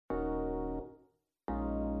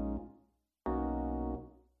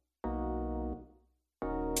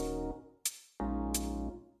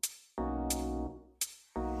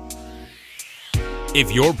If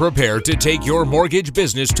you're prepared to take your mortgage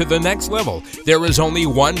business to the next level, there is only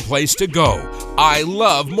one place to go. I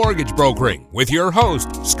Love Mortgage Brokering with your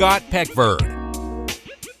host, Scott Peckford.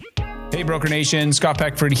 Hey, Broker Nation, Scott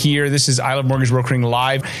Peckford here. This is I Love Mortgage Brokering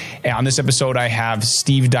Live. And on this episode, I have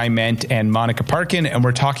Steve Diment and Monica Parkin, and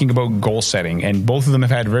we're talking about goal setting. And both of them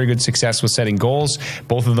have had very good success with setting goals.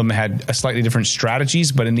 Both of them had slightly different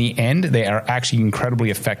strategies, but in the end, they are actually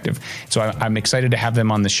incredibly effective. So I'm excited to have them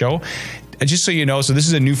on the show. Just so you know, so this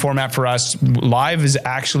is a new format for us. Live is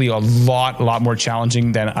actually a lot more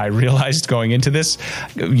challenging than I realized going into this.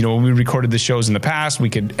 You know, when we recorded the shows in the past, we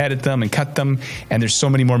could edit them and cut them, and there's so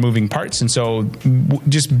many more moving parts. And so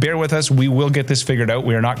just bear with us. We will get this figured out.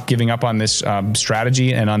 We are not giving up on this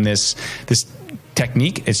strategy and on this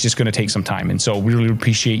technique. It's just going to take some time. And so we really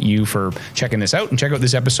appreciate you for checking this out, and check out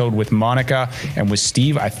this episode with Monica and with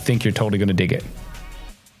Steve. I think you're totally going to dig it.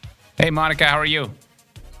 Hey, Monica, how are you?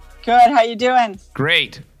 Good. How you doing?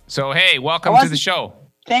 Great. So, hey, welcome to the show.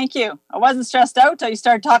 Thank you. I wasn't stressed out till you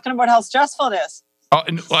started talking about how stressful it is. Oh,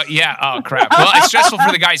 well, yeah. Oh, crap. Well, it's stressful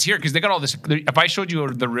for the guys here because they got all this. If I showed you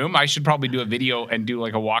the room, I should probably do a video and do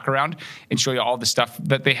like a walk around and show you all the stuff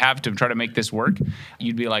that they have to try to make this work.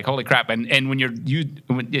 You'd be like, holy crap. And when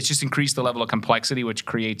it's just increased the level of complexity, which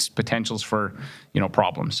creates potentials for,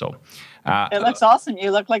 problems. So, it looks awesome.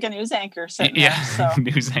 You look like a news anchor. Yeah, there, so.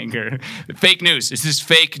 News anchor. Fake news. This is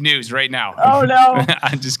fake news right now. Oh, no.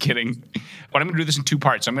 I'm just kidding. But I'm going to do this in two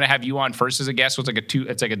parts. So I'm going to have you on first as a guest. So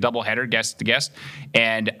it's like a double header, guest to guest.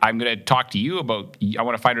 And I'm going to talk to you about, I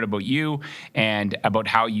want to find out about you and about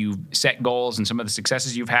how you set goals and some of the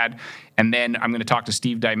successes you've had. And then I'm going to talk to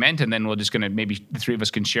Steve Diment, and then maybe the three of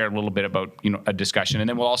us can share a little bit about, a discussion. And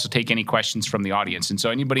then we'll also take any questions from the audience. And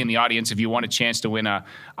so anybody in the audience, if you want a chance to win a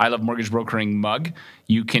I Love Mortgage Brokering mug,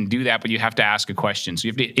 you can do that, but you have to ask a question. So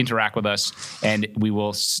you have to interact with us, and we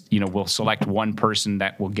will, we'll select one person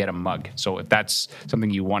that will get a mug. So if that's something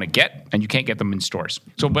you want to get, and you can't get them in stores.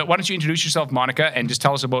 So, but why don't you introduce yourself, Monica, and just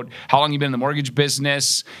tell us about how long you've been in the mortgage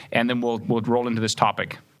business, and then we'll roll into this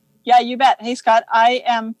topic. Yeah, you bet. Hey, Scott, I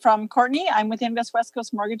am from Courtenay. I'm with Invest West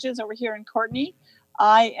Coast Mortgages over here in Courtenay.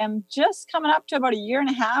 I am just coming up to about a year and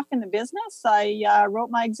a half in the business. I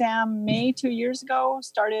wrote my exam May 2 years ago,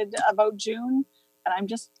 started about June, and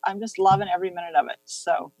I'm just loving every minute of it.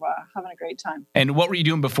 So having a great time. And what were you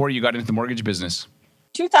doing before you got into the mortgage business?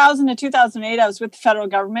 2000 to 2008, I was with the federal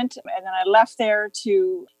government, and then I left there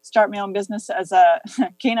to start my own business as a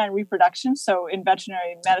canine reproduction, so in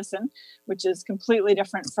veterinary medicine, which is completely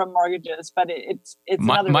different from mortgages, but it's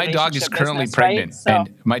another my dog is currently business, pregnant, right?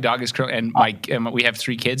 and my dog is currently, and we have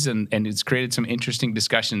three kids, and it's created some interesting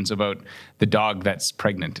discussions about the dog that's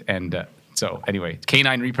pregnant, and so anyway,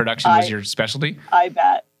 canine reproduction was your specialty? I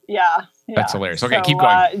bet. Yeah. That's hilarious. Okay, so, keep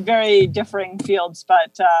going. Very differing fields,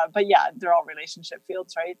 but yeah, they're all relationship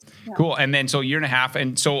fields, right? Yeah. Cool. And then, so a year and a half.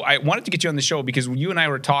 And so I wanted to get you on the show because you and I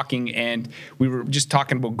were talking, and we were just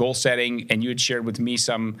talking about goal setting, and you had shared with me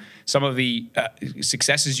some of the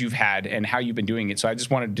successes you've had and how you've been doing it. So I just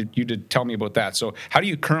wanted you to tell me about that. So how do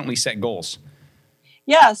you currently set goals?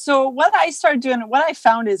 Yeah. So what I started doing, what I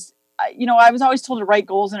found is, I was always told to write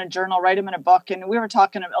goals in a journal, write them in a book. And we were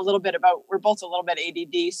talking a little bit about, we're both a little bit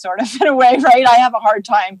ADD sort of in a way, right? I have a hard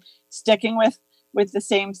time sticking with the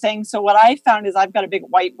same thing. So what I found is I've got a big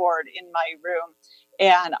whiteboard in my room,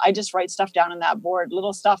 and I just write stuff down on that board,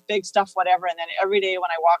 little stuff, big stuff, whatever. And then every day when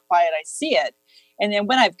I walk by it, I see it. And then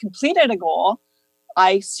when I've completed a goal,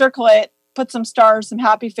 I circle it, put some stars, some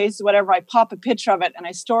happy faces, whatever. I pop a picture of it and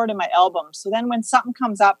I store it in my album. So then when something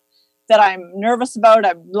comes up that I'm nervous about,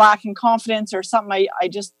 I'm lacking confidence, or something I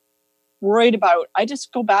just worried about, I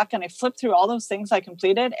just go back and I flip through all those things I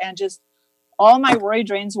completed, and just all my worry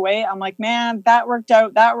drains away. I'm like, man, that worked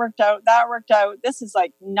out. This is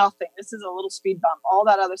like nothing. This is a little speed bump. All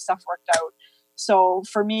that other stuff worked out. So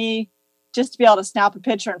for me, just to be able to snap a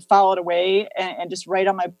picture and file it away and just write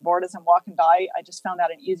on my board as I'm walking by, I just found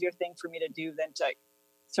that an easier thing for me to do than to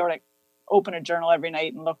sort of open a journal every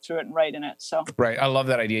night and look through it and write in it. So right, I love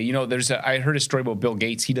that idea. I heard a story about Bill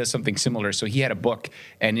Gates. He does something similar. So he had a book,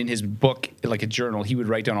 and in his book, like a journal, he would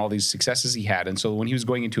write down all these successes he had. And so when he was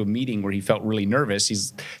going into a meeting where he felt really nervous,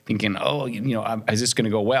 he's thinking, is this going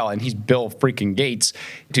to go well? And he's Bill freaking Gates.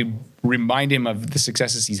 To remind him of the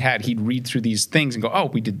successes he's had, he'd read through these things and go, oh,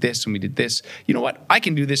 we did this and we did this. You know what? I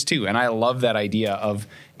can do this too. And I love that idea of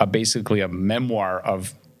basically a memoir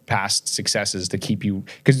of past successes to keep you,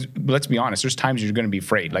 because let's be honest, there's times you're going to be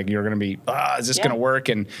afraid, like you're going to be, is this going to work?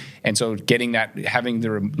 And so getting that,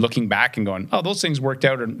 looking back and going, oh, those things worked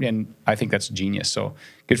out, and I think that's genius. So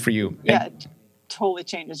good for you. Yeah. totally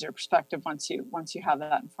changes your perspective once you have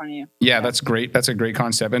that in front of you. Yeah, that's great. That's a great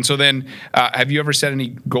concept. And so then, have you ever set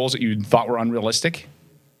any goals that you thought were unrealistic?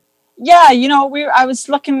 Yeah, I was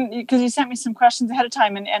looking because you sent me some questions ahead of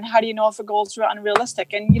time, and how do you know if a goals are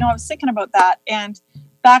unrealistic? And I was thinking about that. And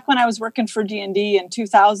back when I was working for D&D in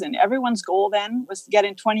 2000, everyone's goal then was to get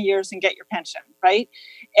in 20 years and get your pension, right?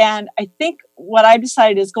 And I think what I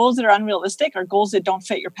decided is goals that are unrealistic are goals that don't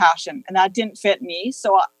fit your passion, and that didn't fit me.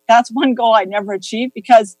 So that's one goal I never achieved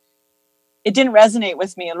because it didn't resonate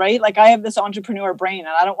with me, right? Like I have this entrepreneur brain, and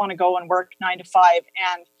I don't want to go and work 9 to 5.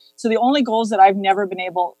 And so the only goals that I've never been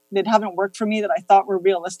that haven't worked for me that I thought were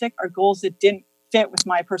realistic are goals that didn't fit with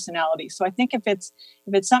my personality. So I think if it's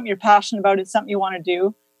something you're passionate about, it's something you want to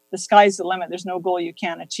do, the sky's the limit. There's no goal you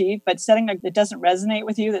can't achieve. But setting that doesn't resonate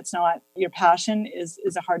with you, that's not your passion, is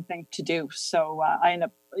a hard thing to do. So I end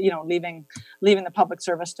up, leaving the public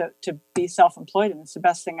service to be self-employed, and it's the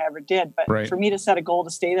best thing I ever did. But for me to set a goal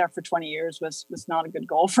to stay there for 20 years was not a good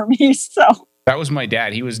goal for me. So that was my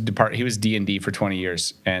dad. He was D&D for 20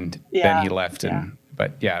 years, and then he left.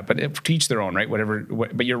 But to each their own, right?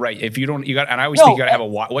 But you're right. If you don't, and I always think you got to have a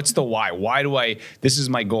why. What's the why? Why do this is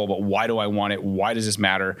my goal, but why do I want it? Why does this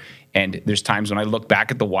matter? And there's times when I look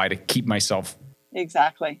back at the why to keep myself.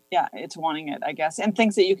 Exactly. Yeah. It's wanting it, I guess. And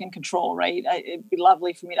things that you can control, right? It'd be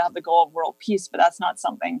lovely for me to have the goal of world peace, but that's not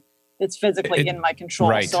something that's physically in my control.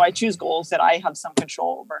 Right. So I choose goals that I have some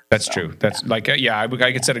control over. That's true. That's I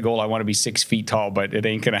could set a goal. I want to be 6 feet tall, but it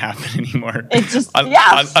ain't going to happen anymore. It just,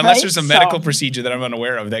 unless there's a medical procedure that I'm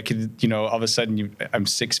unaware of that could, all of a sudden I'm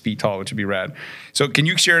 6 feet tall, which would be rad. So can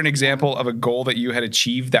you share an example of a goal that you had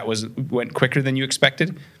achieved that went quicker than you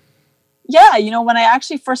expected? Yeah. When I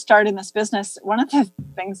actually first started in this business, one of the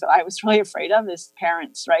things that I was really afraid of is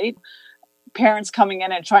parents, right? Parents coming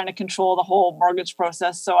in and trying to control the whole mortgage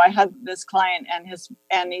process. So I had this client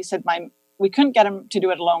and he said, we couldn't get him to do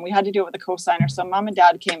it alone. We had to do it with a co-signer. So mom and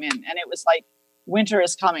dad came in, and it was like, winter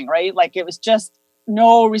is coming, right? Like it was just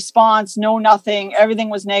no response, no nothing. Everything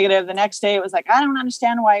was negative. The next day it was like, I don't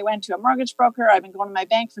understand why I went to a mortgage broker. I've been going to my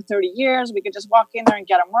bank for 30 years. We could just walk in there and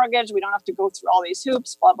get a mortgage. We don't have to go through all these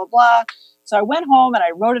hoops, blah, blah, blah. So I went home and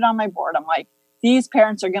I wrote it on my board. I'm like, these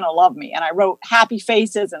parents are going to love me. And I wrote happy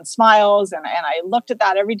faces and smiles. And I looked at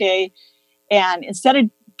that every day. And instead of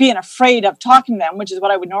being afraid of talking to them, which is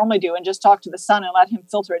what I would normally do, and just talk to the son and let him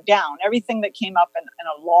filter it down, everything that came up and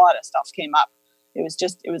a lot of stuff came up. It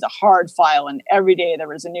was a hard file. And every day there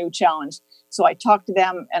was a new challenge. So I talked to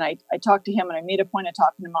them and I talked to him, and I made a point of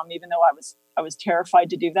talking to mom, even though I was terrified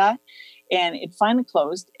to do that. And it finally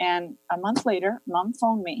closed. And a month later, mom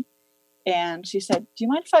phoned me. And she said, do you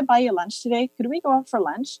mind if I buy you lunch today? Could we go out for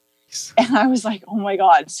lunch? And I was like, oh my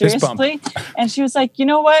God, seriously? And she was like, you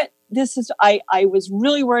know what? I was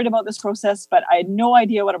really worried about this process, but I had no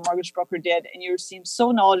idea what a mortgage broker did. And you seem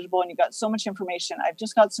so knowledgeable and you got so much information. I've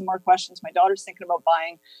just got some more questions. My daughter's thinking about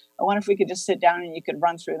buying. I wonder if we could just sit down and you could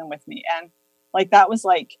run through them with me. And that was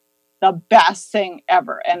like the best thing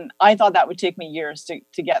ever. And I thought that would take me years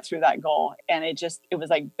to get through that goal. And it was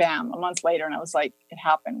like, bam, a month later. And I was like, it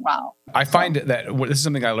happened. Wow. I find that this is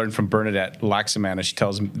something I learned from Bernadette Laxamana.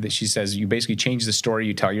 She says you basically change the story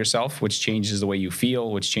you tell yourself, which changes the way you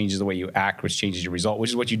feel, which changes the way you act, which changes your result, which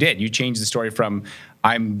is what you did. You changed the story from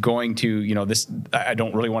I'm going to, I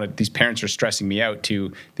don't really want to, these parents are stressing me out,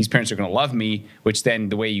 to these parents are going to love me, which then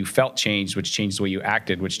the way you felt changed, which changed the way you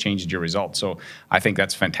acted, which changed your result. So I think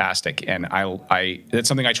that's fantastic. And that's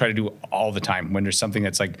something I try to do all the time when there's something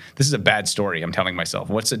that's like, this is a bad story. I'm telling myself,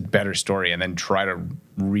 what's a better story? And then try to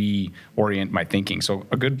reorient my thinking. So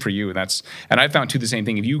good for you. And I found too the same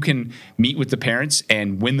thing. If you can meet with the parents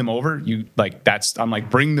and win them over, I'm like,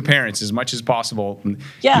 bring the parents as much as possible.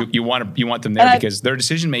 Yeah. You want them there because they're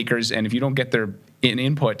decision makers. And if you don't get their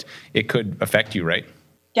input, it could affect you, right?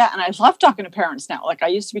 Yeah. And I love talking to parents now. Like I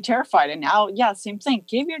used to be terrified. And now, yeah, same thing.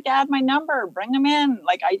 Give your dad my number, bring him in.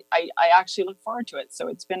 Like I actually look forward to it. So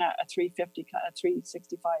it's been a 350,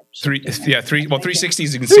 365. 360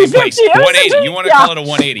 is in the same place. 180. You want to call it a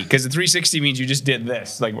 180 because the 360 means you just did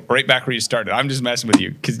this, like right back where you started. I'm just messing with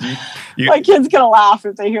you because my kid's going to laugh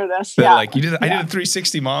if they hear this. They're like, I did a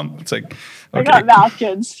 360, mom. It's like, okay. I got math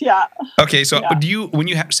kids. Yeah. Okay. So when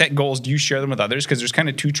you set goals, do you share them with others? Because there's kind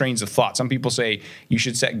of two trains of thought. Some people say you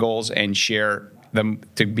should set goals and share them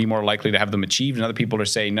to be more likely to have them achieved. And other people are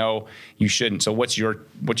saying, no, you shouldn't. So what's your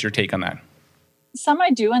take on that? Some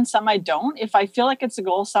I do and some I don't. If I feel like it's a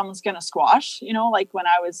goal someone's going to squash, like when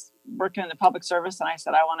I was working in the public service and I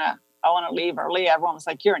said, I want to leave early. Everyone was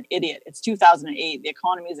like, you're an idiot. It's 2008. The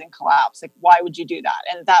economy is in collapse. Like, why would you do that?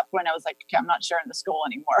 And at that point I was like, okay, I'm not sharing this goal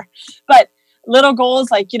anymore. But little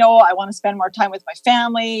goals, like, I want to spend more time with my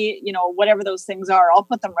family, whatever those things are, I'll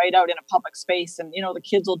put them right out in a public space, and, the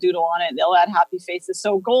kids will doodle on it. They'll add happy faces.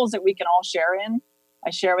 So goals that we can all share in,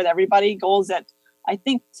 I share with everybody. Goals that I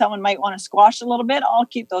think someone might want to squash a little bit, I'll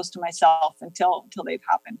keep those to myself until they've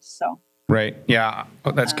happened. So. Right. Yeah.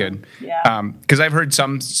 Oh, that's good. Yeah. Because I've heard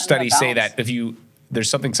some studies say that there's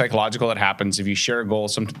something psychological that happens if you share a goal.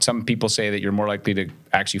 Some people say that you're more likely to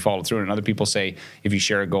actually follow through, and other people say if you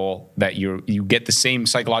share a goal that you get the same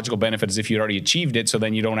psychological benefit as if you'd already achieved it, so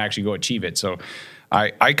then you don't actually go achieve it. So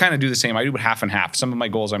I kind of do the same. I do half and half. Some of my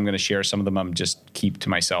goals I'm going to share, some of them I'm just keep to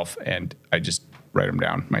myself, and I just write them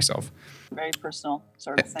down myself. Very personal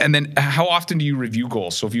sort of thing. And then how often do you review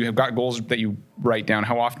goals? So if you have got goals that you write down,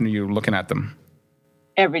 how often are you looking at them?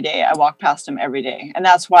 Every day. I walk past them every day. And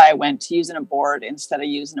that's why I went to using a board instead of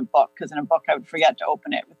using a book, because in a book I would forget to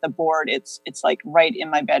open it. With the board, it's like right in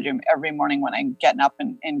my bedroom every morning when I'm getting up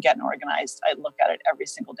and getting organized. I look at it every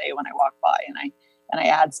single day when I walk by, and I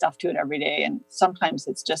add stuff to it every day. And sometimes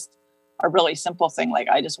it's just a really simple thing, like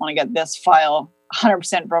I just want to get this file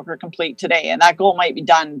 100% broker complete today, and that goal might be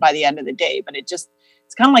done by the end of the day. But it's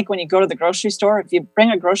kind of like when you go to the grocery store. If you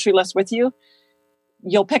bring a grocery list with you,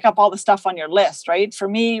 you'll pick up all the stuff on your list, right? For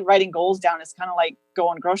me, writing goals down is kind of like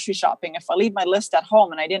going grocery shopping. If I leave my list at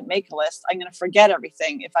home and I didn't make a list, I'm going to forget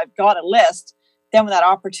everything. If I've got a list, then when that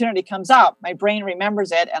opportunity comes up, my brain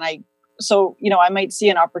remembers it, and I might see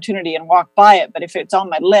an opportunity and walk by it. But if it's on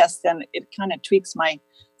my list, then it kind of tweaks my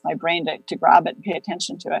brain to grab it and pay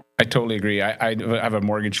attention to it. I totally agree. I have a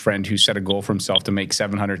mortgage friend who set a goal for himself to make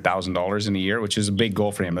 $700,000 in a year, which is a big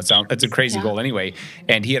goal for him. That's a crazy goal anyway.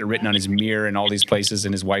 And he had it written on his mirror and all these places.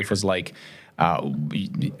 And his wife was like,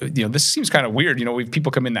 this seems kind of weird. We have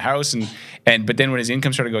people come in the house but then when his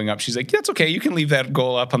income started going up, she's like, that's okay. You can leave that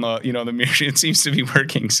goal up on the mirror. It seems to be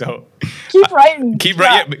working. So keep writing.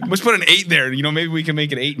 Yeah, let's put an 8 there. Maybe we can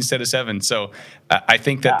make it 8 instead of 7. So I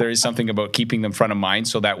think that there is something about keeping them front of mind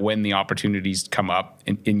so that when the opportunities come up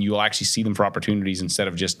and you'll actually see them for opportunities instead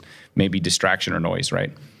of just maybe distraction or noise,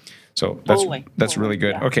 right? So that's really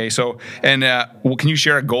good. Yeah. Okay. So, and can you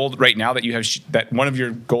share a goal right now that you have that one of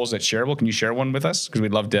your goals that's shareable? Can you share one with us? Because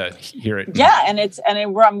we'd love to hear it. Yeah.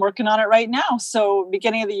 I'm working on it right now. So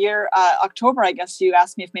beginning of the year, October, I guess you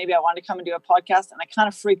asked me if maybe I wanted to come and do a podcast, and I kind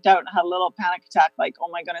of freaked out and had a little panic attack. Like, oh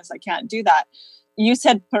my goodness, I can't do that. You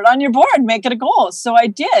said, put it on your board, make it a goal. So I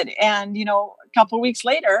did. And, a couple of weeks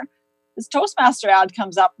later, this Toastmaster ad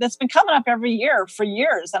comes up that's been coming up every year for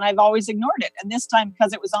years, and I've always ignored it. And this time,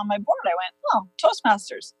 because it was on my board, I went,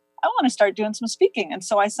 Toastmasters, I want to start doing some speaking. And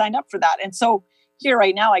so I signed up for that. And so here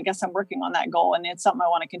right now, I guess I'm working on that goal, and it's something I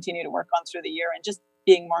want to continue to work on through the year and just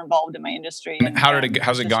being more involved in my industry. And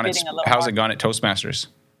how's it gone at Toastmasters?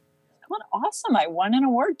 It went awesome. I won an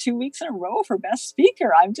award 2 weeks in a row for best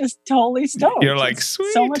speaker. I'm just totally stoked. You're like,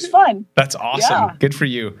 sweet. So much fun. That's awesome. Yeah. Good for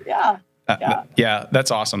you. Yeah. Yeah, that's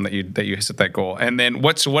awesome that you set that goal. And then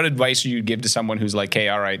what advice do you give to someone who's like, hey,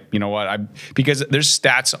 all right, you know what? Because there's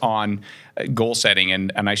stats on goal setting,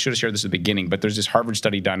 and I should have shared this at the beginning, but there's this Harvard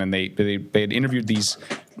study done, and they had interviewed these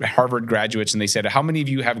Harvard graduates, and they said, how many of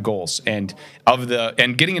you have goals? And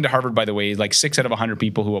getting into Harvard, by the way, like 6 out of 100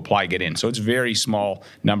 people who apply get in. So it's a very small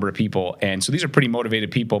number of people. And so these are pretty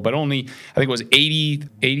motivated people, but only, I think it was 80,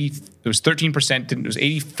 it was 13%, it was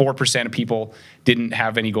 84% of people didn't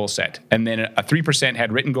have any goals set. And then a 3%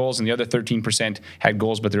 had written goals, and the other 13% had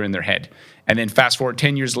goals, but they're in their head. And then fast forward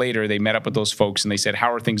 10 years later, they met up with those folks and they said,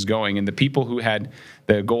 how are things going? And the people who had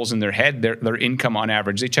the goals in their head, their income on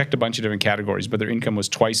average, they checked a bunch of different categories, but their income was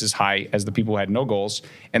twice as high as the people who had no goals.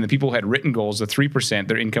 And the people who had written goals, the 3%,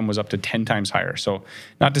 their income was up to 10 times higher. So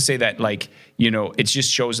not to say that it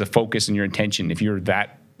just shows the focus and your intention. If you're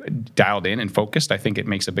that dialed in and focused, I think it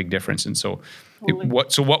makes a big difference. And so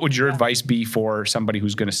what would your advice be for somebody who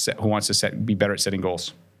wants to be better at setting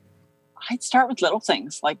goals? I'd start with little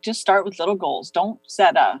things. Like, just start with little goals. Don't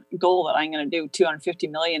set a goal that I'm going to do 250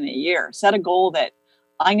 million a year. Set a goal that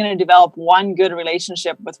I'm going to develop one good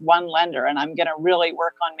relationship with one lender, and I'm going to really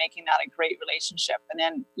work on making that a great relationship. And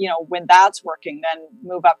then, when that's working, then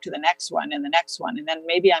move up to the next one and the next one. And then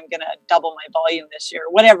maybe I'm going to double my volume this year,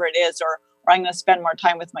 whatever it is, or I'm going to spend more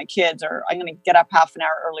time with my kids, or I'm going to get up half an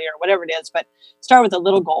hour earlier, whatever it is. But start with a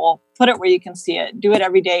little goal, put it where you can see it, do it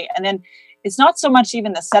every day. And then it's not so much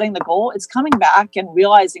even the setting the goal, it's coming back and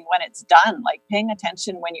realizing when it's done, like paying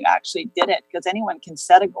attention when you actually did it, because anyone can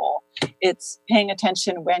set a goal. It's paying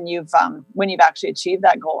attention when you've actually achieved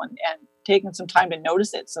that goal and taken some time to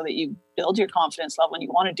notice it so that you build your confidence level and you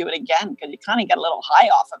want to do it again, because you kind of get a little high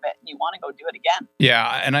off of it and you want to go do it again.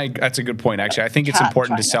 Yeah. And that's a good point. Actually, I think it's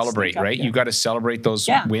important to celebrate, right? You got to celebrate those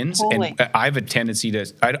wins. Totally. And I have a tendency to,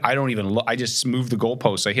 I don't even look, I just move the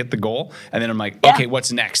goalposts. I hit the goal and then I'm like, okay,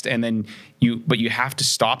 what's next? And then you have to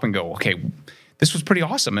stop and go, okay, this was pretty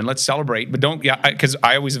awesome and let's celebrate. But don't, because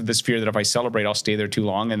I always have this fear that if I celebrate, I'll stay there too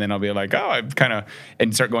long and then I'll be like, oh, I've kind of,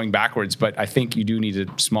 and start going backwards. But I think you do need a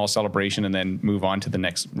small celebration and then move on to the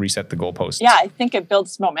next, reset the goalposts. Yeah, I think it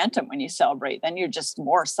builds momentum when you celebrate. Then you're just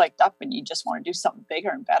more psyched up and you just want to do something bigger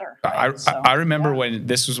and better. Right? I remember when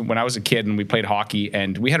I was a kid and we played hockey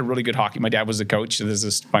and we had a really good hockey. My dad was the coach. So this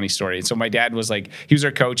is a funny story. And so my dad was like, he was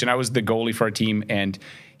our coach and I was the goalie for our team. And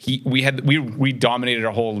we dominated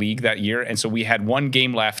our whole league that year, and so we had one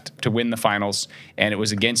game left to win the finals, and it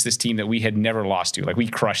was against this team that we had never lost to. Like, we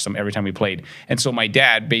crushed them every time we played. And so my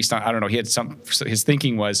dad, based on, I don't know, he had his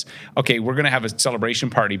thinking was, okay, we're going to have a celebration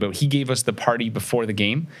party, but he gave us the party before the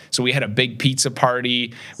game. So we had a big pizza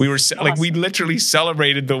party. We were awesome. Like, we literally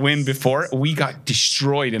celebrated the win before. We got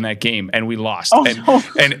destroyed in that game and we lost.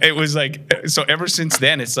 And it was like, so ever since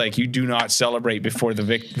then, it's like, you do not celebrate before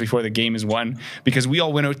the game is won, because we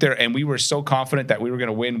all went out there and we were so confident that we were going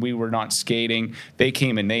to win. We were not skating. They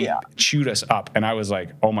came and they chewed us up. And I was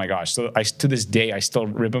like, oh my gosh. So to this day, I still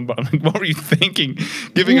rib them. But I'm like, what were you thinking?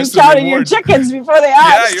 Giving us the reward. Your chickens before they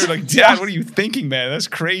asked. Yeah, you're like, Dad, what are you thinking, man? That's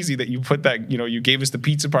crazy that you put that, you gave us the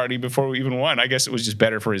pizza party before we even won. I guess it was just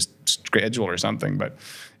better for his schedule or something. But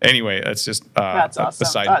anyway, that's just that's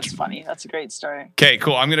awesome. That's funny. That's a great story. Okay,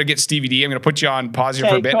 cool. I'm going to get Stevie D. I'm going to put you on pause here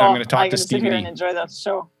for a bit. Cool. And I'm going to talk to Stevie D. And enjoy that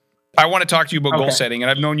show. I want to talk to you about goal setting, and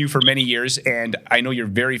I've known you for many years, and I know you're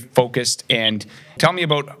very focused. And tell me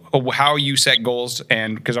about how you set goals,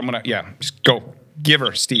 and because I'm going to, just go. Give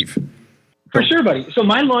her, Steve. For sure, buddy. So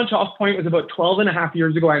my launch off point was about 12 and a half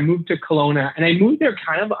years ago. I moved to Kelowna, and I moved there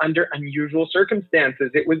kind of under unusual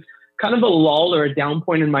circumstances. It was kind of a lull or a down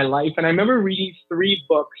point in my life, and I remember reading 3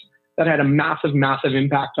 books that had a massive, massive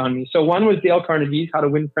impact on me. So one was Dale Carnegie's How to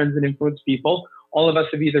Win Friends and Influence People. All of us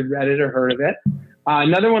have either read it or heard of it.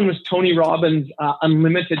 Another one was Tony Robbins'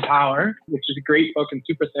 Unlimited Power, which is a great book and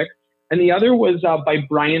super thick. And the other was by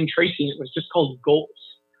Brian Tracy. It was just called Goals.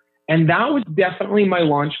 And that was definitely my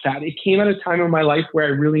launch pad. It came at a time in my life where I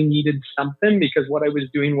really needed something because what I was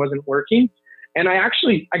doing wasn't working. And I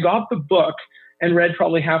got the book and read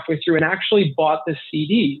probably halfway through and actually bought the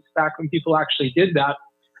CDs back when people actually did that.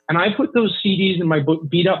 And I put those CDs in my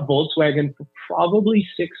beat up Volkswagen for probably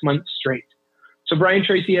 6 months straight. So Brian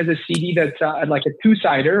Tracy has a CD that's like a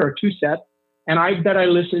 2-sider or 2-set. And I bet I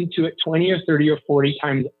listened to it 20 or 30 or 40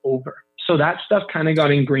 times over. So that stuff kind of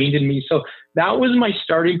got ingrained in me. So that was my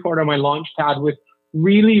starting point on my launch pad, with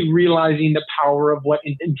really realizing the power of what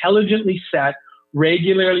intelligently set,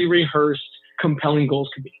 regularly rehearsed, compelling goals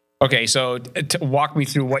could be. Okay, so walk me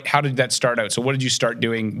through how did that start out? So what did you start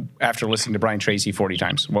doing after listening to Brian Tracy 40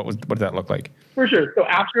 times? What did that look like? For sure. So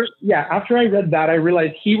after I read that, I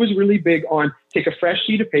realized he was really big on take a fresh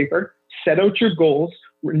sheet of paper, set out your goals,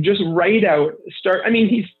 and just write out.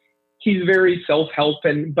 He's very self-help,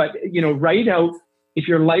 but write out if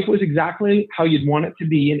your life was exactly how you'd want it to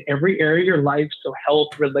be in every area of your life. So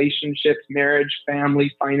health, relationships, marriage,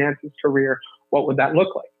 family, finances, career. What would that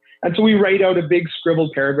look like? And so we write out a big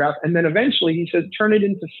scribbled paragraph. And then eventually he says, turn it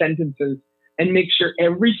into sentences and make sure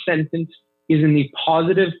every sentence is in the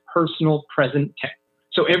positive, personal, present tense.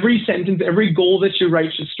 So every sentence, every goal that you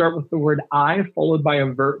write should start with the word I followed by a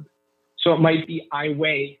verb. So it might be I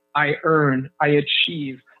weigh, I earn, I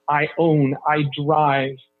achieve, I own, I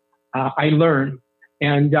drive, I learn.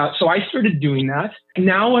 And so I started doing that.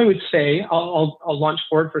 Now I would say, I'll launch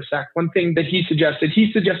forward for a sec. One thing that he suggested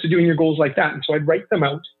doing your goals like that. And so I'd write them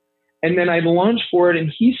out. And then I'd launch forward,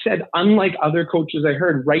 and he said, unlike other coaches I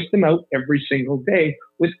heard, write them out every single day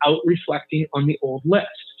without reflecting on the old list.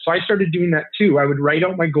 So I started doing that too. I would write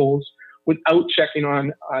out my goals without checking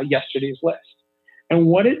on yesterday's list. And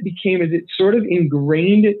what it became is it sort of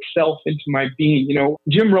ingrained itself into my being.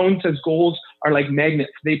 Jim Rohn says goals are like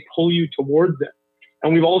magnets. They pull you towards them.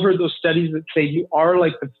 And we've all heard those studies that say you are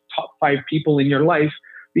like the top 5 people in your life,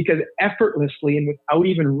 because effortlessly and without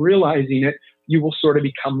even realizing it, you will sort of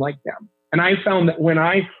become like them. And I found that when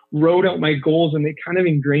I wrote out my goals and they kind of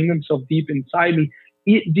ingrained themselves deep inside me,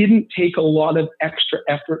 it didn't take a lot of extra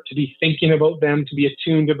effort to be thinking about them, to be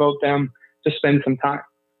attuned about them, to spend some time.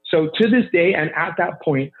 So to this day, and at that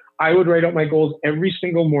point, I would write out my goals every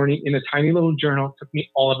single morning in a tiny little journal. It took me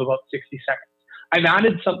all of about 60 seconds. I've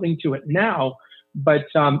added something to it now, but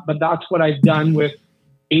that's what I've done with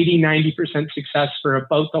 80-90% success for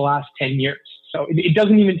about the last 10 years. So it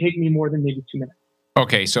doesn't even take me more than maybe 2 minutes.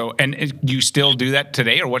 Okay, so and you still do that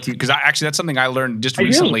today, or what? Because actually, that's something I learned just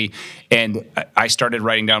recently, and I started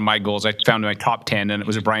writing down my goals. I found my top 10, and it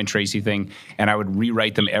was a Brian Tracy thing, and I would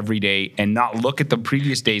rewrite them every day and not look at the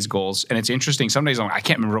previous day's goals. And it's interesting. Some days I'm like, I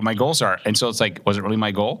can't remember what my goals are, and so it's like, was it really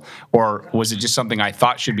my goal, or was it just something I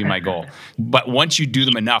thought should be my goal? But once you do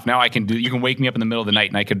them enough, now I can do. You can wake me up in the middle of the night,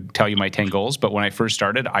 and I could tell you my 10 goals. But when I first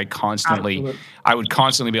started, I would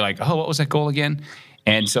constantly be like, oh, what was that goal again?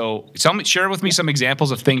 And so share with me some examples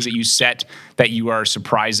of things that you set that you are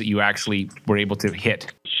surprised that you actually were able to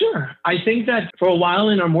hit. Sure. I think that for a while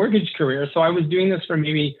in our mortgage career, so I was doing this for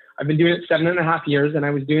I've been doing it 7.5 years, and I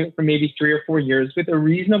was doing it for maybe 3 or 4 years with a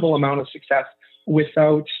reasonable amount of success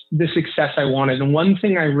without the success I wanted. And one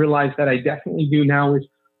thing I realized that I definitely do now is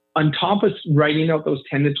on top of writing out those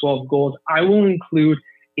 10 to 12 goals, I will include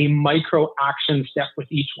a micro action step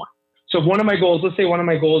with each one. So if one of my goals, let's say one of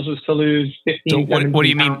my goals was to lose 15, so what do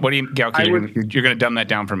you mean? Okay, you're going to dumb that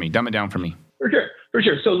down for me. Dumb it down for me. For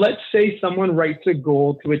sure. So let's say someone writes a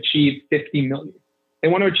goal to achieve 50 million. They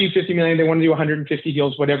want to achieve 50 million. They want to do 150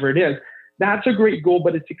 deals, whatever it is. That's a great goal,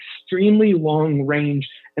 but it's extremely long range.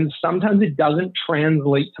 And sometimes it doesn't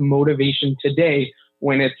translate to motivation today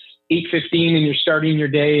when it's 8:15 and you're starting your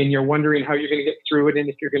day and you're wondering how you're going to get through it and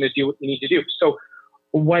if you're going to do what you need to do. So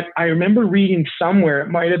what I remember reading somewhere, it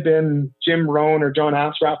might have been Jim Rohn or John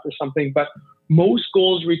Assaraf or something, but most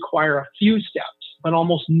goals require a few steps, but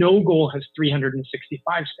almost no goal has 365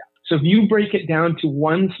 steps. So if you break it down to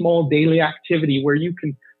one small daily activity where you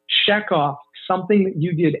can check off something that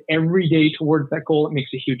you did every day towards that goal, it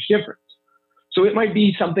makes a huge difference. So it might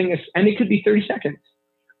be something, and it could be 30 seconds,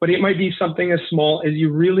 but it might be something as small as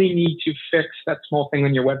you really need to fix that small thing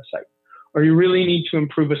on your website, or you really need to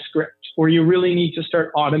improve a script, or you really need to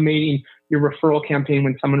start automating your referral campaign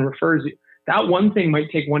when someone refers you. That one thing might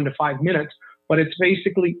take 1 to 5 minutes, but it's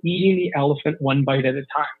basically eating the elephant one bite at a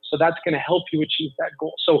time. So that's going to help you achieve that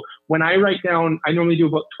goal. So when I write down, I normally do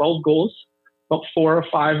about 12 goals, about 4 or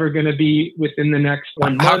 5 are going to be within the next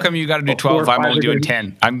 1 month. How come you got to do 12? I'm only doing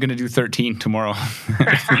 10. I'm going to do 13 tomorrow.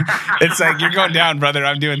 It's like, you're going down, brother.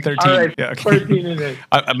 I'm doing 13. All right, yeah, okay. 13 it is.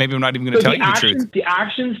 Maybe I'm not even going to tell you the truth. The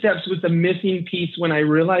action steps was the missing piece when I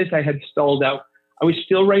realized I had stalled out. I was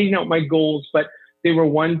still writing out my goals, but they were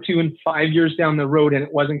 1, 2, and 5 years down the road, and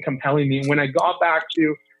it wasn't compelling me. And when I got back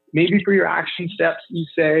to maybe for your action steps, you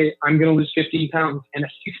say, I'm going to lose 15 pounds. And a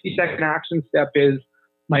 60-second action step is,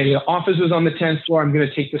 my office was on the 10th floor. I'm going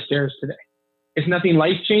to take the stairs today. It's nothing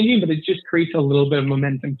life-changing, but it just creates a little bit of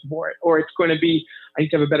momentum for it. Or it's going to be, I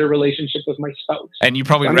need to have a better relationship with my spouse. And you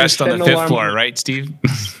probably rest on the 5th floor, right, Steve?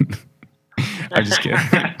 I'm just kidding.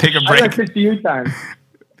 Take a break. I've done it a few times.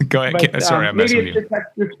 Go ahead. But, sorry, I'm messing with you. Maybe it's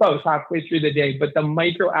just your spouse halfway through the day. But the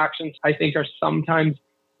micro actions, I think, are sometimes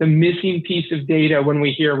the missing piece of data when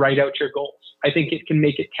we hear write out your goals. I think it can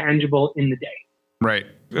make it tangible in the day. Right.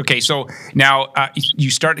 Okay. So now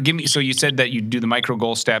you start to give me, so you said that you do the micro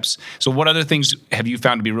goal steps. So what other things have you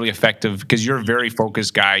found to be really effective? Because you're a very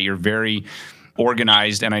focused guy. You're very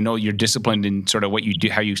organized, and I know you're disciplined in sort of what you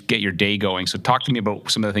do, how you get your day going. So talk to me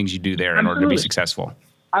about some of the things you do there in order to be successful.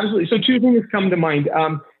 Absolutely. So 2 things come to mind.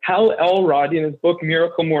 Hal Elrod, in his book,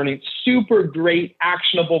 Miracle Morning, super great,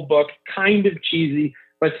 actionable book, kind of cheesy,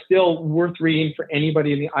 but still worth reading for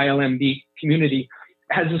anybody in the ILMD community,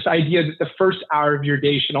 has this idea that the first hour of your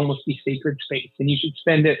day should almost be sacred space, and you should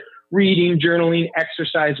spend it reading, journaling,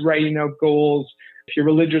 exercise, writing out goals. If you're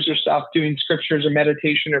religious or stuff, doing scriptures or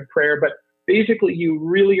meditation or prayer, but basically you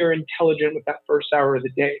really are intelligent with that first hour of the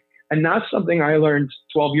day. And that's something I learned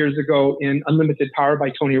 12 years ago in Unlimited Power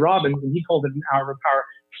by Tony Robbins, and he called it an hour of power.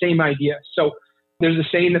 Same idea. So there's a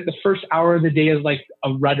saying that the first hour of the day is like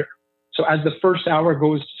a rudder. So as the first hour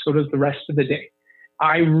goes, so does the rest of the day.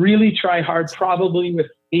 I really try hard, probably with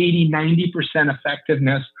 80, 90%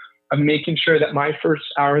 effectiveness of making sure that my first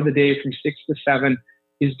hour of the day from 6 to 7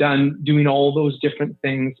 is done doing all those different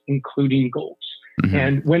things, including goals. Mm-hmm.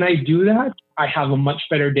 And when I do that, I have a much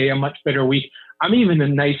better day, a much better week. I'm even a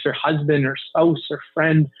nicer husband or spouse or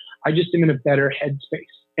friend. I just am in a better headspace.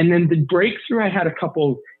 And then the breakthrough I had a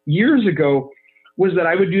couple years ago was that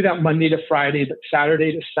I would do that Monday to Friday, but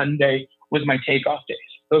Saturday to Sunday was my takeoff days.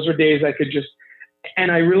 Those were days I could just,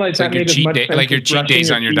 and I realized that made as much sense. Like your cheat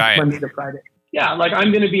days on your diet. Monday to Friday. Yeah, like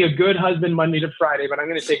I'm going to be a good husband Monday to Friday, but I'm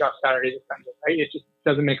going to take off Saturday to Sunday, right? It just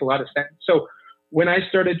doesn't make a lot of sense. So when I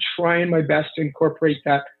started trying my best to incorporate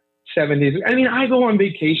that 7 days, I mean, I go on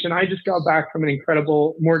vacation. I just got back from an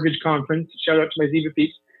incredible mortgage conference. Shout out to my Ziva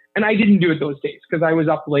peeps. And I didn't do it those days because I was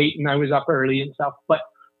up late and I was up early and stuff. But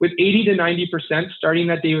with 80 to 90%, starting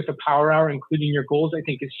that day with a power hour, including your goals, I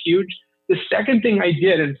think is huge. The second thing I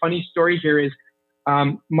did, and funny story here, is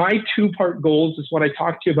My 2-part goals is what I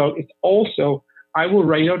talked to you about. It's also, I will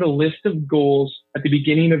write out a list of goals at the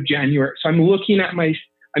beginning of January. So I'm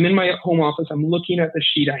in my home office, I'm looking at the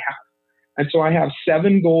sheet I have. And so I have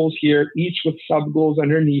 7 goals here, each with sub goals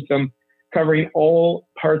underneath them, covering all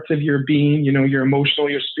parts of your being, your emotional,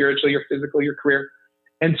 your spiritual, your physical, your career.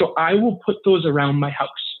 And so I will put those around my house.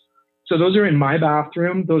 So those are in my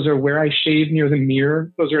bathroom. Those are where I shave near the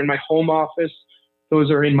mirror. Those are in my home office. Those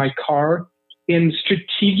are in my car. In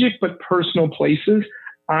strategic but personal places,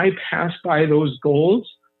 I pass by those goals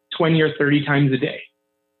 20 or 30 times a day.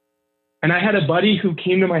 And I had a buddy who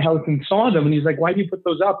came to my house and saw them, and he's like, why do you put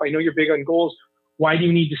those up? I know you're big on goals. Why do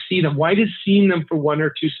you need to see them? Why does seeing them for 1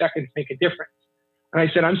 or 2 seconds make a difference? And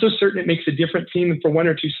I said, I'm so certain it makes a difference seeing them for 1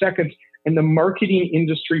 or 2 seconds. And the marketing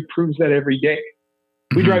industry proves that every day.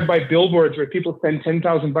 We drive by billboards where people spend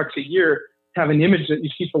 $10,000 a year to have an image that you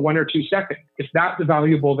see for 1 or 2 seconds. If that's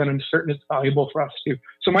valuable, then I'm certain it's valuable for us too.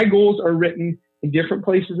 So my goals are written in different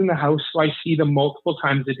places in the house, so I see them multiple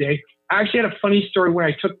times a day. I actually had a funny story where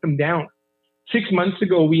I took them down. 6 months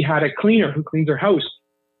ago, we had a cleaner who cleans our house,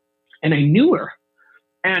 and I knew her.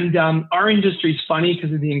 And our industry is funny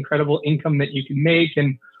because of the incredible income that you can make,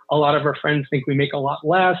 and a lot of our friends think we make a lot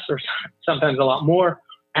less or sometimes a lot more.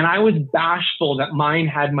 And I was bashful that mine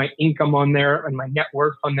had my income on there and my net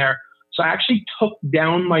worth on there. So I actually took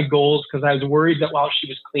down my goals because I was worried that while she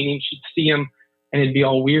was cleaning, she'd see them and it'd be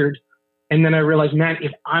all weird. And then I realized, man,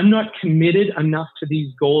 if I'm not committed enough to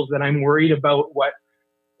these goals that I'm worried about what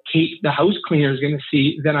Kate, the house cleaner, is going to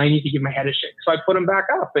see, then I need to give my head a shake. So I put them back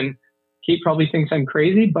up, and Kate probably thinks I'm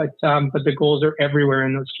crazy, but the goals are everywhere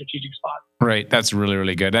in those strategic spots. Right. That's really,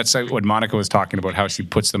 really good. That's what Monica was talking about, how she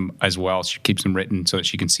puts them as well. She keeps them written so that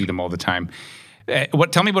she can see them all the time.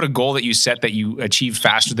 Tell me about a goal that you set that you achieved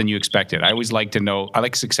faster than you expected. I always like to know, I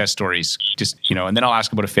like success stories, and then I'll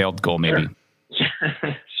ask about a failed goal maybe.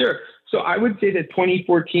 Sure. So I would say that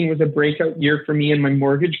 2014 was a breakout year for me in my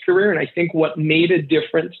mortgage career. And I think what made a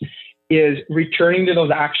difference is returning to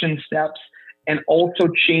those action steps and also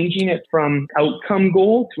changing it from outcome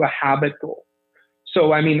goal to a habit goal.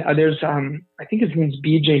 So, I mean, there's, I think his name's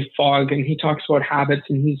BJ Fogg, and he talks about habits,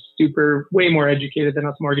 and he's way more educated than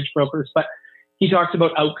us mortgage brokers, but he talks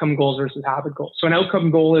about outcome goals versus habit goals. So an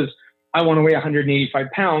outcome goal is, I want to weigh 185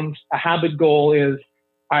 pounds. A habit goal is,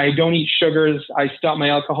 I don't eat sugars, I stop my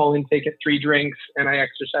alcohol intake at 3 drinks, and I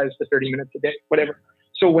exercise for 30 minutes a day, whatever.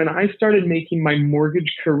 So when I started making my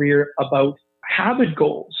mortgage career about habit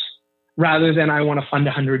goals, rather than I want to fund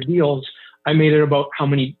 100 deals, I made it about how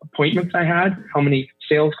many appointments I had, how many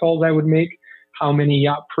sales calls I would make, how many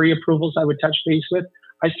pre-approvals I would touch base with.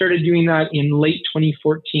 I started doing that in late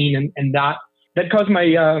 2014, and that caused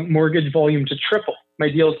my mortgage volume to triple. My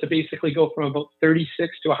deals to basically go from about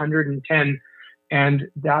 36 to 110.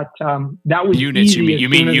 And that was units. Easy You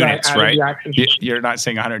mean units, right? You're not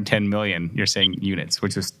saying 110 million. You're saying units,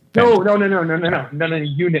 which is no.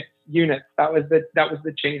 Units. That was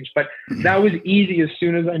the change. But that was easy as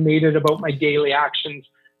soon as I made it about my daily actions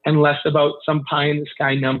and less about some pie in the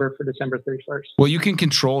sky number for December 31st. Well, you can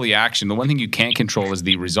control the action. The one thing you can't control is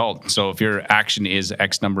the result. So if your action is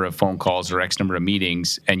X number of phone calls or X number of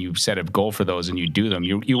meetings, and you set a goal for those and you do them,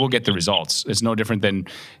 you will get the results. It's no different than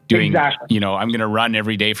doing, I'm going to run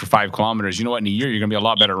every day for 5 kilometers. You know what? In a year, you're going to be a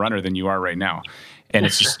lot better runner than you are right now. And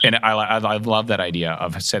it's just, and I love that idea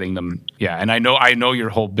of setting them. Yeah. And I know your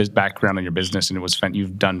whole background on your business, and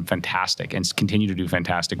you've done fantastic and continue to do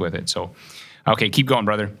fantastic with it. So, okay, keep going,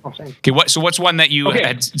 brother. Okay, what's one that you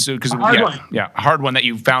had? So, because a hard one that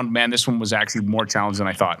you found. Man, this one was actually more challenged than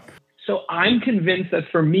I thought. So I'm convinced that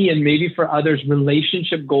for me and maybe for others,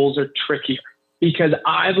 relationship goals are trickier, because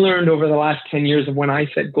I've learned over the last 10 years of when I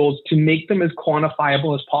set goals to make them as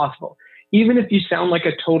quantifiable as possible. Even if you sound like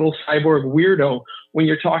a total cyborg weirdo when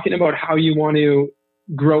you're talking about how you want to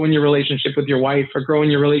grow in your relationship with your wife or grow in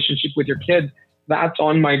your relationship with your kids, that's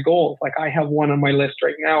on my goals. Like I have one on my list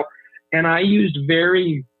right now. And I used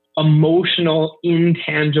very emotional,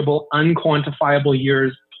 intangible,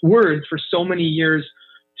 unquantifiable words for so many years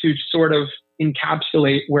to sort of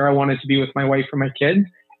encapsulate where I wanted to be with my wife or my kids.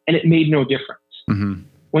 And it made no difference. Mm-hmm.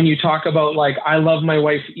 When you talk about like, I love my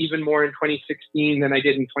wife even more in 2016 than I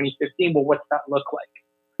did in 2015. Well, what's that look like?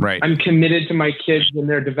 Right. I'm committed to my kids and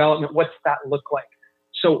their development. What's that look like?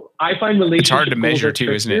 So I find relationships. It's hard to measure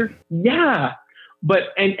too, isn't it? Yeah.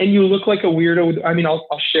 But, and you look like a weirdo. I mean, I'll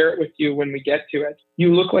share it with you when we get to it.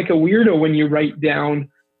 You look like a weirdo when you write down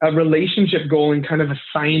a relationship goal in kind of a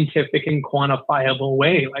scientific and quantifiable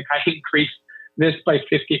way. Like I increased this by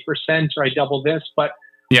 50% or I double this, but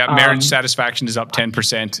Yeah, marriage satisfaction is up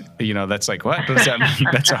 10%. That's like, what does that mean?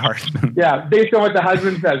 That's a hard. Yeah, based on what the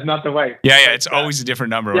husband says, not the wife. Yeah, it's always a different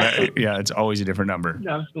number. Yeah, it's always a different number.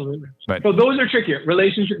 Absolutely. But so those are trickier.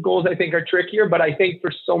 Relationship goals, I think, are trickier, but I think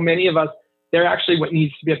for so many of us, they're actually what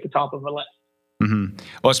needs to be at the top of the list. Mm-hmm.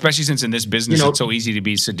 Well, especially since in this business, it's so easy to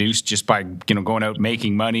be seduced just by, going out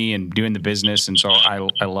making money and doing the business. And so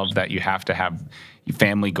I love that you have to have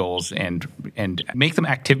family goals and make them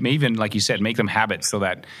active, even like you said, make them habits so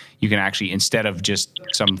that you can actually, instead of just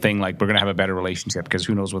something like we're going to have a better relationship, because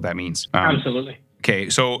who knows what that means. Absolutely. Okay.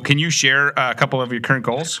 So can you share a couple of your current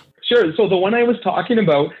goals? Sure. So the one I was talking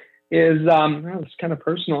about is, it's kind of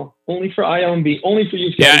personal, only for ILMB, only for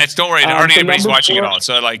you. Yeah, don't worry. Already anybody's watching it all.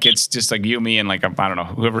 So like, it's just like you, me, and like, I don't know,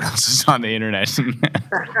 whoever else is on the internet.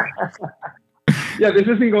 Yeah, this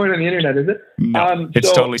isn't going on the internet, is it? No,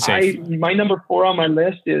 it's totally safe. My number 4 on my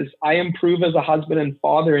list is I improve as a husband and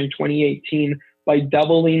father in 2018 by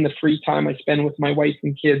doubling the free time I spend with my wife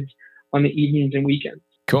and kids on the evenings and weekends.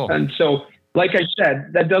 Cool. And so, like I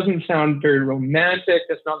said, that doesn't sound very romantic.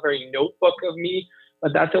 That's not very notebook of me,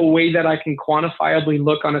 but that's a way that I can quantifiably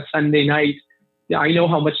look on a Sunday night. Yeah, I know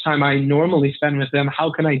how much time I normally spend with them.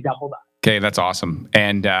 How can I double that? Okay, that's awesome.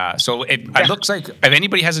 And so it looks like if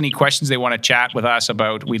anybody has any questions they want to chat with us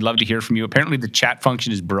about, we'd love to hear from you. Apparently the chat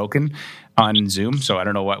function is broken on Zoom, so I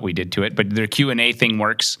don't know what we did to it, but their Q&A thing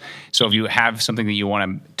works. So if you have something that you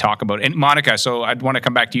want to talk about, and Monica, so I'd want to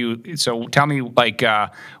come back to you. So tell me, like,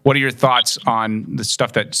 what are your thoughts on the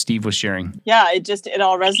stuff that Steve was sharing? Yeah, it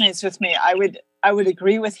all resonates with me. I would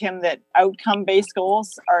agree with him that outcome-based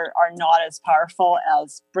goals are not as powerful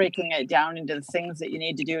as breaking it down into the things that you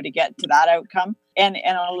need to do to get to that outcome. And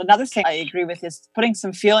another thing I agree with is putting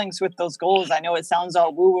some feelings with those goals. I know it sounds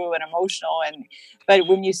all woo-woo and emotional, but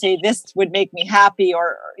when you say this would make me happy,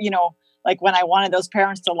 or like when I wanted those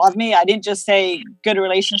parents to love me, I didn't just say good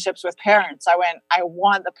relationships with parents. I went, I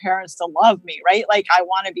want the parents to love me, right? Like I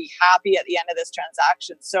want to be happy at the end of this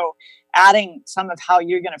transaction. So adding some of how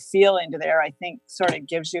you're going to feel into there, I think sort of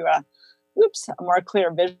gives you a more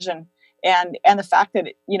clear vision. And the fact that,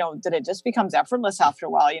 that it just becomes effortless after a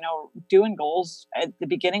while. Doing goals at the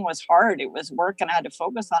beginning was hard. It was work and I had to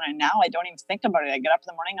focus on it. And now I don't even think about it. I get up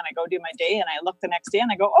in the morning and I go do my day and I look the next day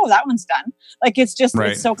and I go, oh, that one's done. Like it's just,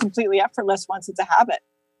 It's so completely effortless once it's a habit.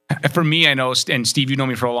 For me, I know, and Steve, you know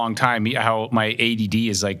me for a long time, how my ADD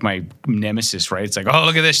is like my nemesis, right? It's like, oh,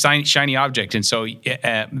 look at this shiny object. And so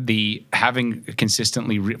the having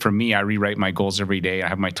consistently, for me, I rewrite my goals every day. I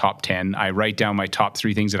have my top 10. I write down my top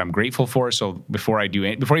 3 things that I'm grateful for. So before I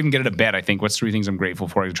even get out of bed, I think, what's 3 things I'm grateful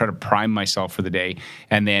for? I try to prime myself for the day.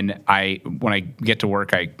 And then when I get to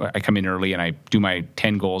work, I come in early and I do my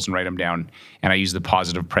 10 goals and write them down. And I use the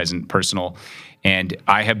positive, present, personal. And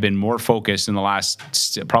I have been more focused in the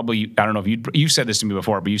last, probably, I don't know if you said this to me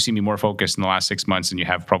before, but you've seen me more focused in the last 6 months than you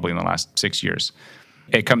have probably in the last 6 years.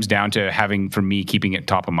 It comes down to for me, keeping it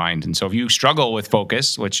top of mind. And so if you struggle with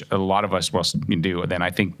focus, which a lot of us will do, then I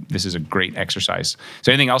think this is a great exercise. Is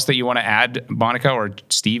there anything else that you want to add, Monica or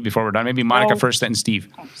Steve, before we're done? Maybe Monica first, then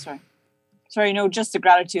Steve. Oh, sorry, just the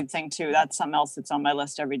gratitude thing too. That's something else that's on my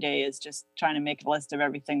list every day, is just trying to make a list of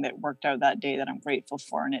everything that worked out that day that I'm grateful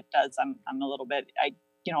for. And it does. I'm a little bit,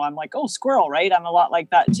 I'm like, oh, squirrel, right? I'm a lot like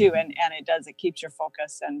that too. And it does, it keeps your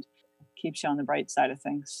focus and keeps you on the bright side of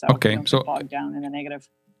things. So okay, don't get bogged down in the negative.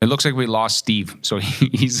 It looks like we lost Steve, so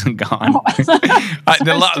he's gone.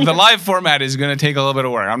 The live format is going to take a little bit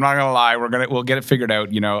of work. I'm not going to lie. We'll get it figured out.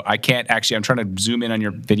 I can't actually. I'm trying to zoom in on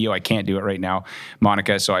your video. I can't do it right now,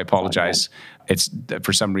 Monica. So I apologize. It's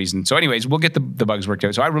for some reason. So, anyways, we'll get the bugs worked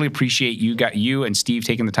out. So I really appreciate you and Steve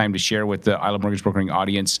taking the time to share with the I Love Mortgage Brokering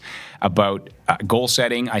audience about goal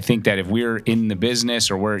setting. I think that if we're in the business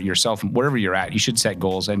or wherever you're at, you should set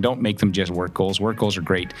goals and don't make them just work goals. Work goals are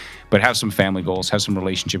great, but have some family goals, have some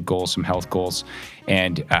relationship goals, some health goals,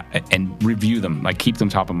 and review them. Like keep them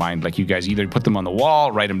top of mind. Like you guys either put them on the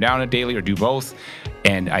wall, write them down daily, or do both.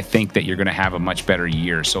 And I think that you're going to have a much better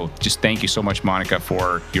year. So just thank you so much, Monica,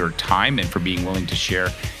 for your time and for being willing to share.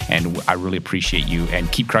 And I really appreciate you,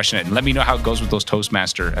 and keep crushing it. And let me know how it goes with those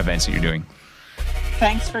Toastmaster events that you're doing.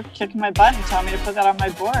 Thanks for kicking my butt and telling me to put that on my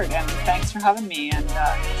board. And thanks for having me. And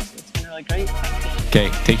it's been really great. Thank you.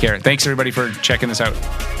 Okay, take care. Thanks, everybody, for checking this out.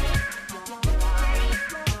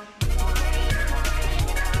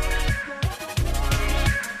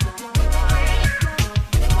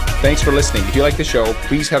 Thanks for listening. If you like the show,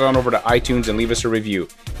 please head on over to iTunes and leave us a review.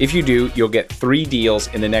 If you do, you'll get 3 deals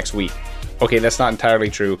in the next week. Okay, that's not entirely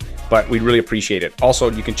true, but we'd really appreciate it.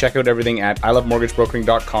 Also, you can check out everything at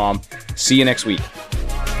ilovemortgagebrokering.com. See you next week.